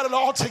like I got it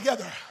all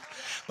together.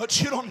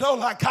 But you don't know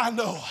like I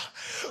know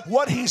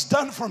what he's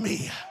done for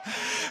me.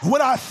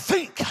 When I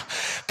think,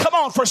 come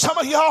on, for some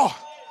of y'all,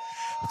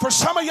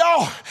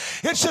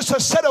 it's just a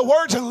set of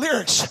words and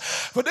lyrics.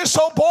 For this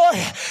old boy,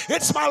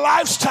 it's my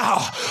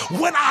lifestyle.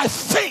 When I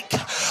think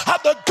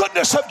of the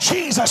goodness of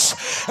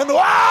Jesus and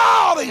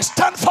all he's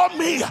done for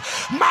me,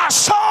 my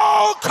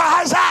soul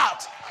cries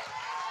out.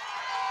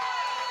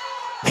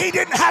 He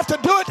didn't have to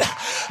do it,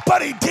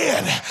 but he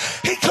did.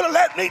 He could have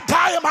let me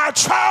die in my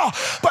trial,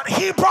 but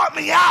he brought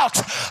me out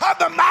of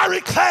the miry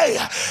clay.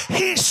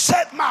 He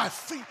set my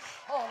feet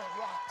on a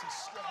rock to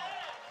stand.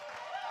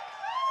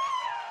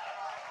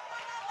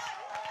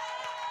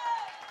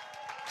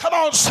 Come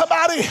on,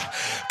 somebody.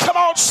 Come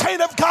on,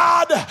 saint of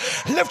God.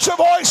 Lift your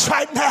voice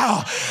right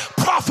now.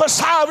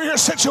 Prophesy over your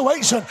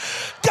situation.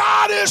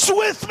 God is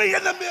with me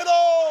in the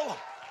middle.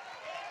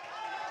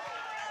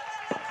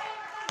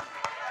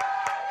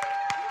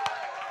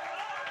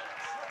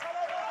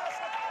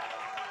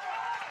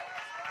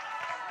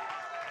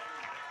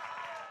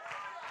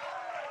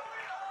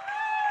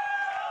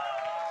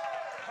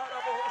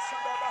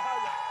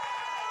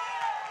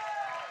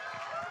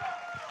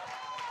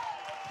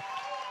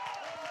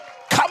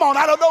 Come on,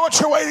 I don't know what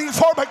you're waiting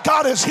for, but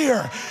God is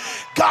here.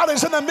 God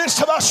is in the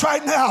midst of us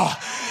right now.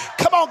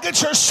 Come on,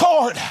 get your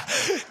sword.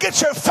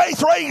 Get your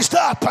faith raised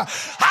up.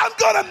 I'm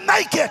going to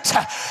make it.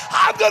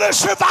 I'm going to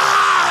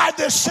survive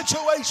this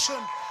situation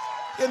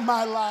in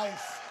my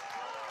life.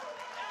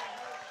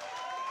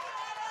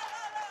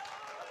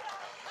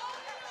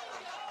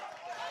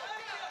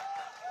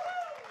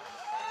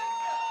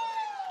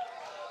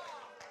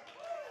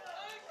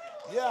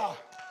 Yeah.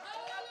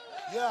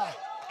 Yeah.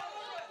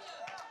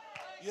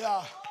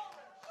 Yeah.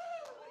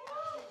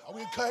 Are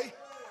we okay?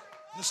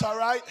 This all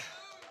right?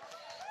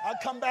 I'll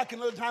come back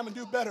another time and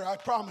do better. I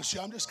promise you.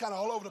 I'm just kind of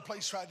all over the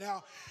place right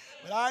now.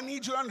 But I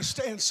need you to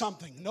understand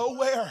something.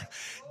 Nowhere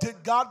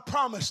did God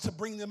promise to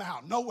bring them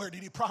out. Nowhere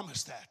did he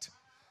promise that.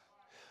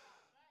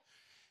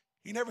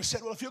 He never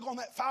said, well, if you'll go on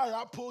that fire,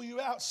 I'll pull you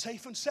out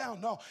safe and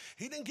sound. No,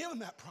 he didn't give them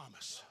that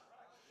promise.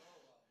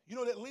 You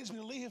know what that leads me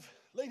to leave,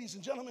 ladies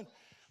and gentlemen,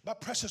 my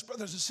precious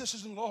brothers and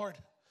sisters in the Lord.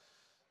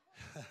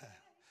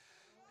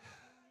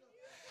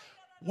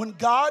 When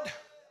God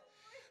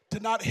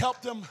did not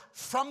help them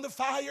from the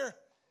fire,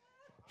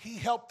 he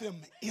helped them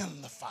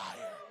in the fire.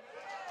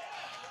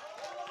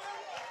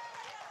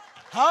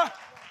 Huh?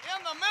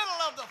 In the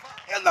middle of the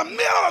fire. In the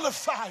middle of the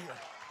fire.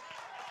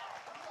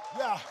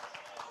 Yeah.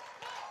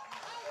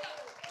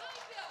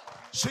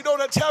 So you know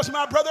what that tells me,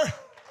 my brother?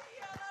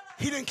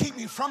 He didn't keep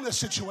me from the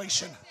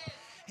situation.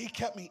 He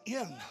kept me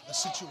in the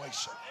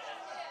situation.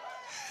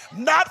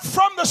 Not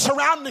from the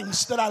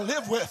surroundings that I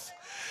live with,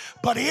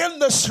 but in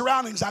the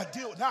surroundings I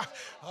deal with. Now,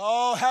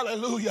 oh,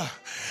 hallelujah.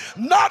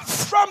 Not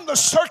from the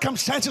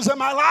circumstances of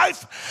my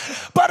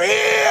life, but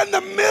in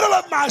the middle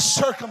of my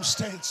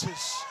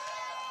circumstances.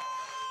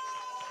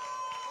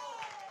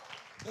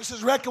 This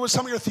is wrecking with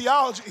some of your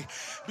theology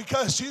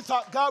because you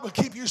thought God would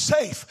keep you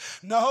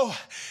safe. No,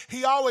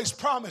 he always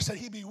promised that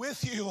he'd be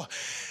with you.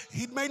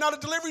 He may not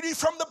have delivered you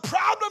from the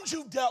problems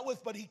you've dealt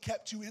with, but he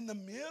kept you in the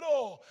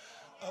middle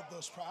of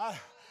those problems.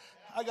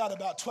 I got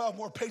about 12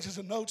 more pages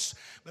of notes,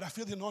 but I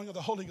feel the anointing of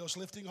the Holy Ghost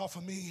lifting off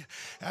of me,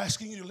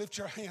 asking you to lift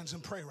your hands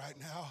and pray right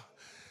now.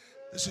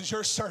 This is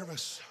your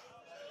service.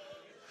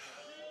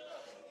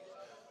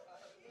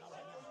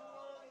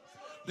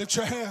 Lift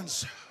your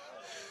hands.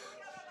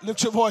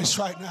 Lift your voice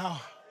right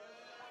now.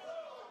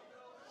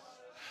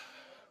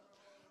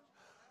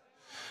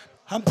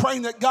 I'm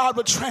praying that God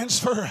would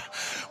transfer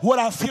what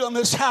I feel in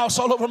this house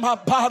all over my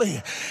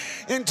body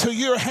into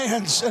your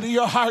hands and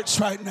your hearts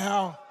right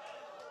now.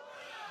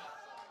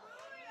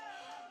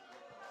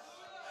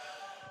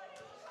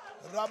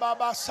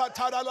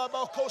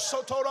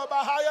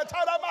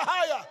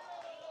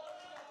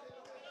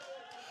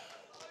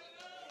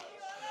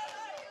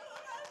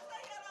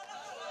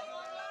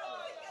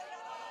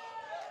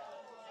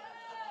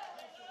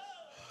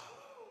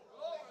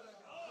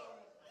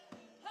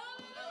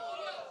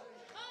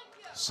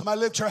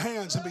 Somebody lift your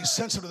hands and be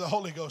sensitive to the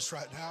Holy Ghost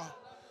right now.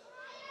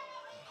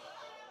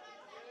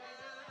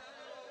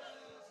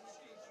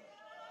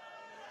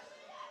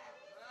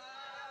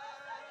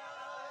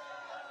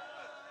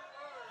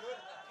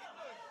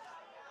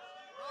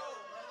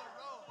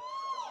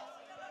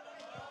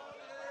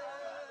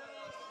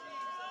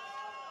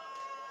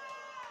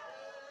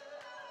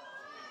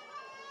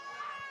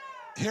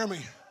 Hear me.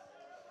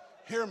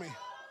 Hear me.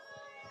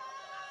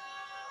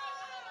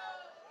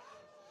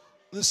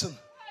 Listen.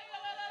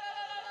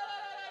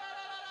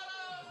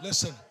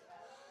 Listen.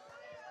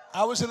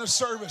 I was in a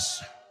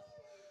service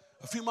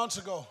a few months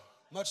ago,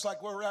 much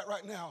like where we're at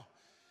right now.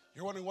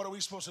 You're wondering, what are we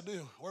supposed to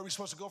do? Where are we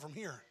supposed to go from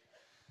here?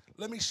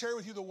 Let me share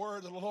with you the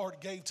word that the Lord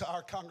gave to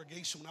our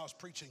congregation when I was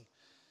preaching.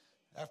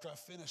 After I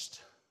finished,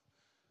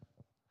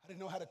 I didn't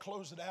know how to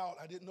close it out.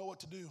 I didn't know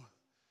what to do.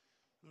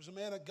 There was a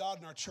man of God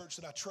in our church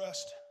that I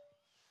trust.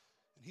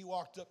 And he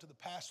walked up to the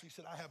pastor. He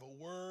said, I have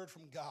a word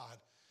from God.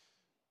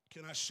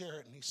 Can I share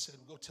it? And he said,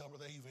 well, go tell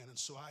Brother Avan. And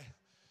so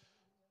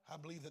I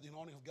believe that the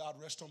anointing of God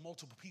rests on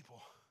multiple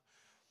people.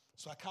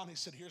 So I kindly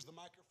said, here's the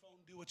microphone.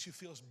 Do what you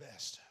feel is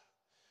best.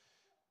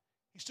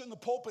 He stood in the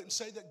pulpit and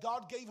said that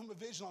God gave him a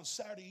vision on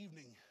Saturday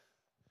evening.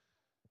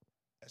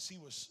 As he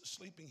was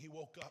sleeping, he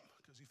woke up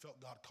because he felt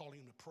God calling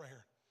him to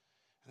prayer.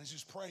 And as he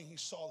was praying, he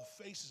saw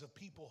the faces of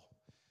people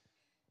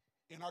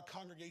in our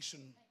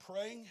congregation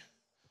praying,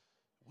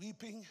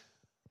 weeping.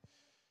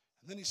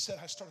 And then he said,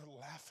 I started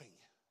laughing.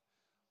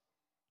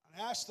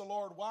 And I asked the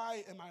Lord,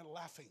 why am I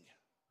laughing?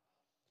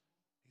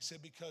 He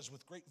said, because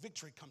with great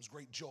victory comes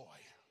great joy.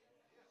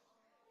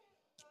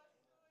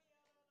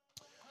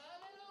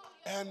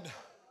 And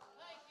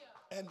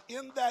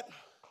in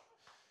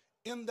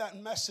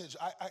that message,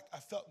 I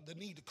felt the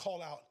need to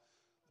call out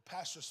the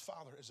pastor's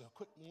father as a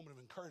quick moment of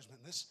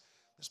encouragement. This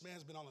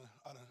man's been on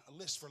a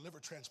list for liver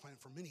transplant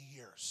for many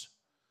years.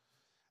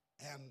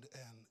 And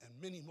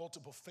many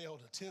multiple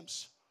failed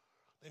attempts.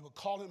 They would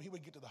call him. He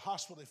would get to the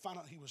hospital. They found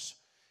out he was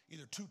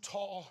either too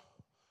tall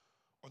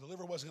or the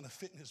liver wasn't going to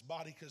fit in his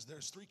body, because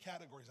there's 3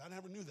 categories. I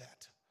never knew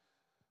that.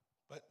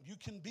 But you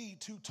can be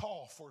too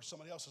tall for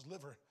somebody else's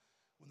liver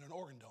when they're an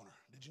organ donor.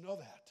 Did you know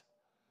that?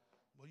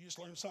 Well, you just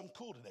learned something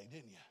cool today,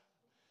 didn't you?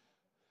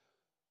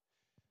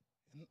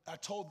 And I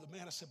told the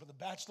man, I said, but the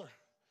bachelor,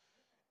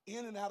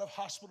 in and out of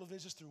hospital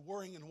visits through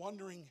worrying and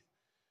wondering,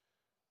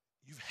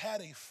 you've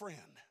had a friend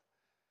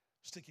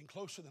sticking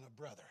closer than a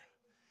brother.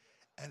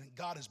 And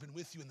God has been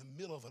with you in the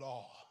middle of it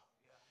all.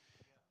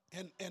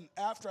 And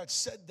after I'd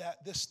said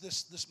that,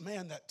 this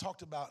man that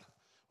talked about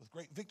with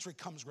great victory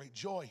comes great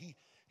joy,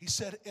 he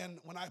said, and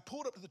when I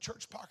pulled up to the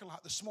church parking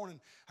lot this morning,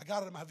 I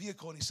got out of my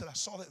vehicle and he said, I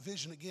saw that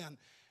vision again.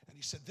 And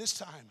he said, this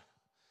time,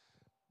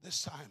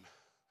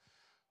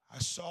 I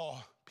saw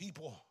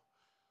people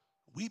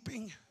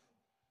weeping,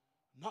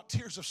 not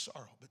tears of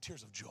sorrow, but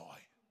tears of joy.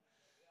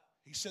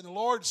 He said, the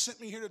Lord sent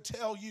me here to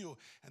tell you,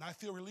 and I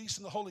feel released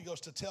in the Holy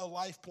Ghost to tell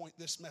LifePoint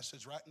this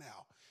message right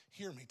now.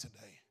 Hear me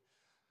today.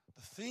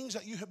 The things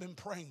that you have been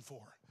praying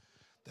for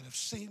that have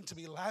seemed to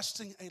be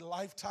lasting a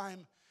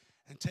lifetime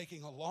and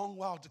taking a long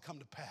while to come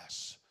to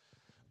pass,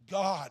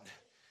 God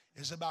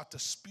is about to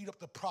speed up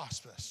the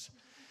process.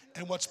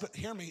 And what's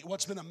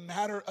been a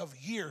matter of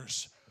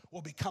years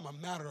will become a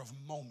matter of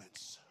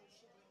moments.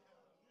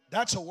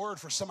 That's a word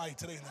for somebody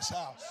today in this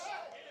house.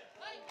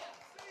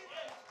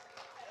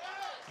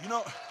 You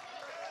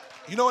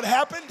know what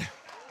happened?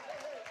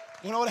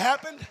 You know what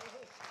happened?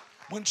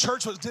 When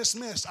church was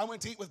dismissed, I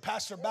went to eat with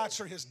Pastor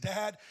Batcher, his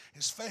dad,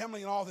 his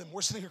family, and all of them.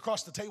 We're sitting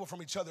across the table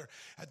from each other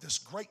at this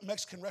great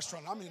Mexican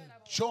restaurant. I'm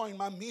enjoying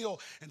my meal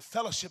and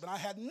fellowship, and I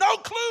had no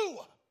clue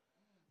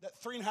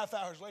that 3.5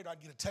 hours later,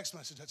 I'd get a text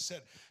message that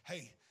said,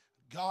 hey,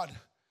 God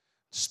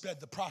sped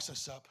the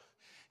process up,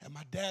 and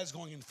my dad's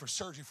going in for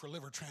surgery for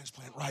liver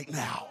transplant right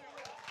now.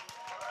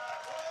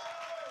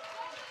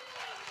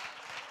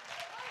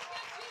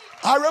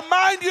 I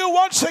remind you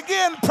once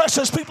again,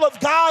 precious people of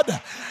God,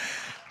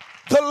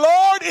 the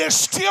Lord is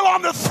still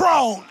on the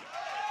throne.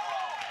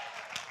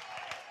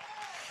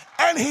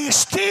 And he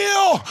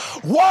still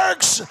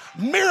works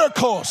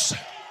miracles.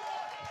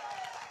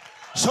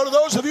 So to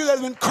those of you that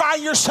have been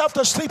crying yourself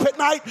to sleep at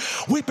night,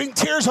 weeping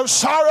tears of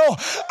sorrow,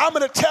 I'm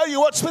going to tell you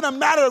what's been a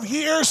matter of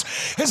years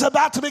is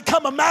about to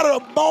become a matter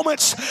of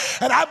moments.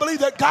 And I believe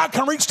that God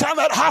can reach down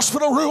that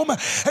hospital room and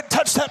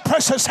touch that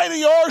precious hand of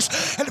yours.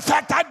 In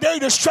fact, I dare you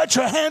to stretch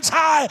your hands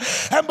high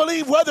and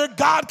believe whether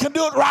God can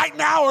do it right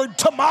now or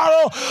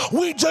tomorrow.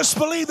 We just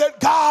believe that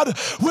God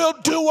will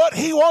do what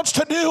he wants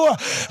to do.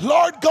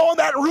 Lord, go in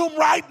that room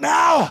right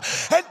now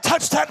and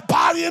touch that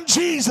body in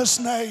Jesus'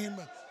 name.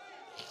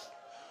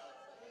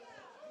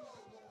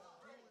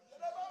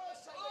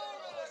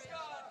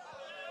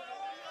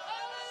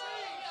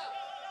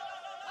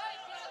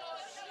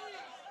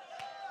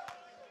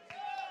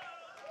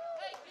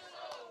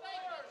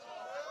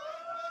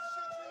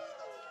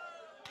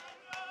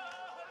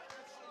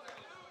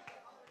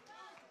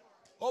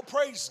 Oh,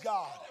 praise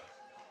God.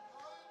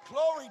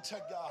 Glory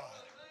to God.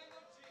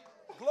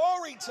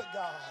 Glory to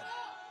God.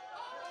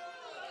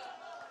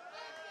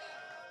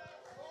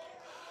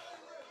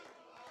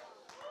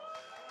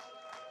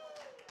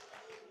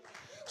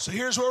 So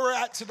here's where we're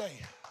at today.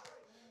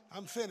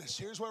 I'm finished.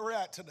 Here's where we're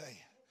at today.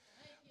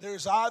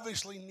 There's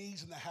obviously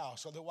needs in the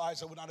house.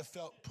 Otherwise, I would not have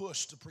felt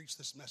pushed to preach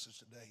this message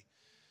today.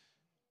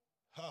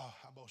 I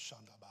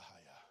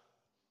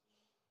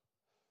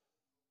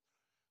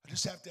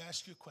just have to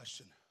ask you a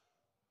question.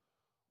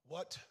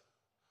 What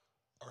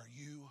are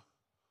you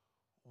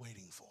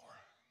waiting for?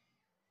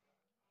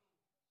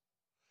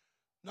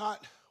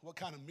 Not what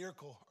kind of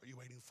miracle are you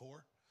waiting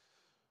for?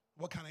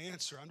 What kind of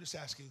answer? I'm just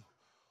asking,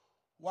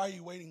 why are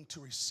you waiting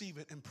to receive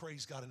it and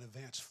praise God in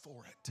advance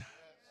for it?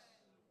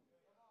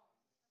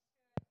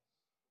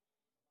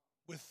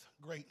 With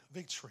great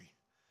victory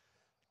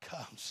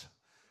comes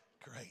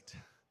great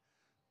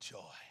joy.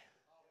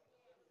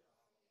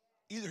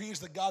 Either he is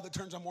the God that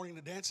turns our mourning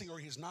into dancing, or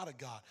he is not a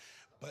God.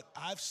 But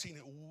I've seen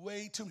it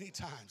way too many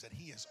times that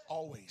he has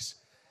always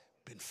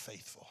been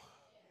faithful.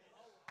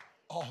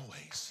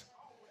 Always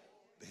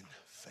been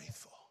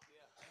faithful.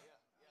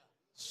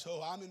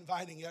 So I'm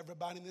inviting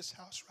everybody in this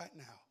house right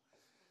now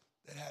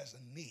that has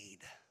a need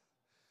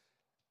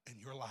in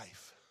your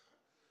life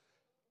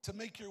to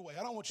make your way.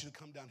 I don't want you to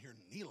come down here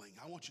kneeling.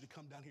 I want you to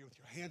come down here with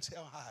your hands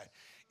held high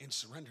in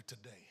surrender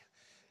today.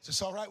 Is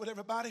this all right with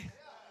everybody?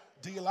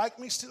 Do you like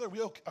me still?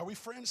 Are we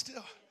friends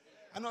still?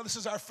 I know this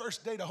is our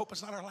first date. I hope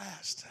it's not our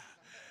last.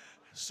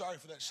 Sorry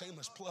for that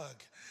shameless plug.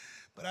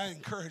 But I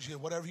encourage you,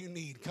 whatever you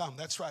need, come.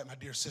 That's right, my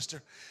dear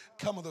sister.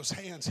 Come with those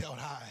hands held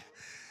high.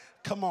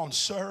 Come on,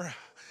 sir.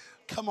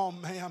 Come on,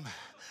 ma'am.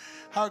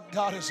 Our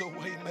God is a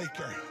way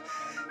maker.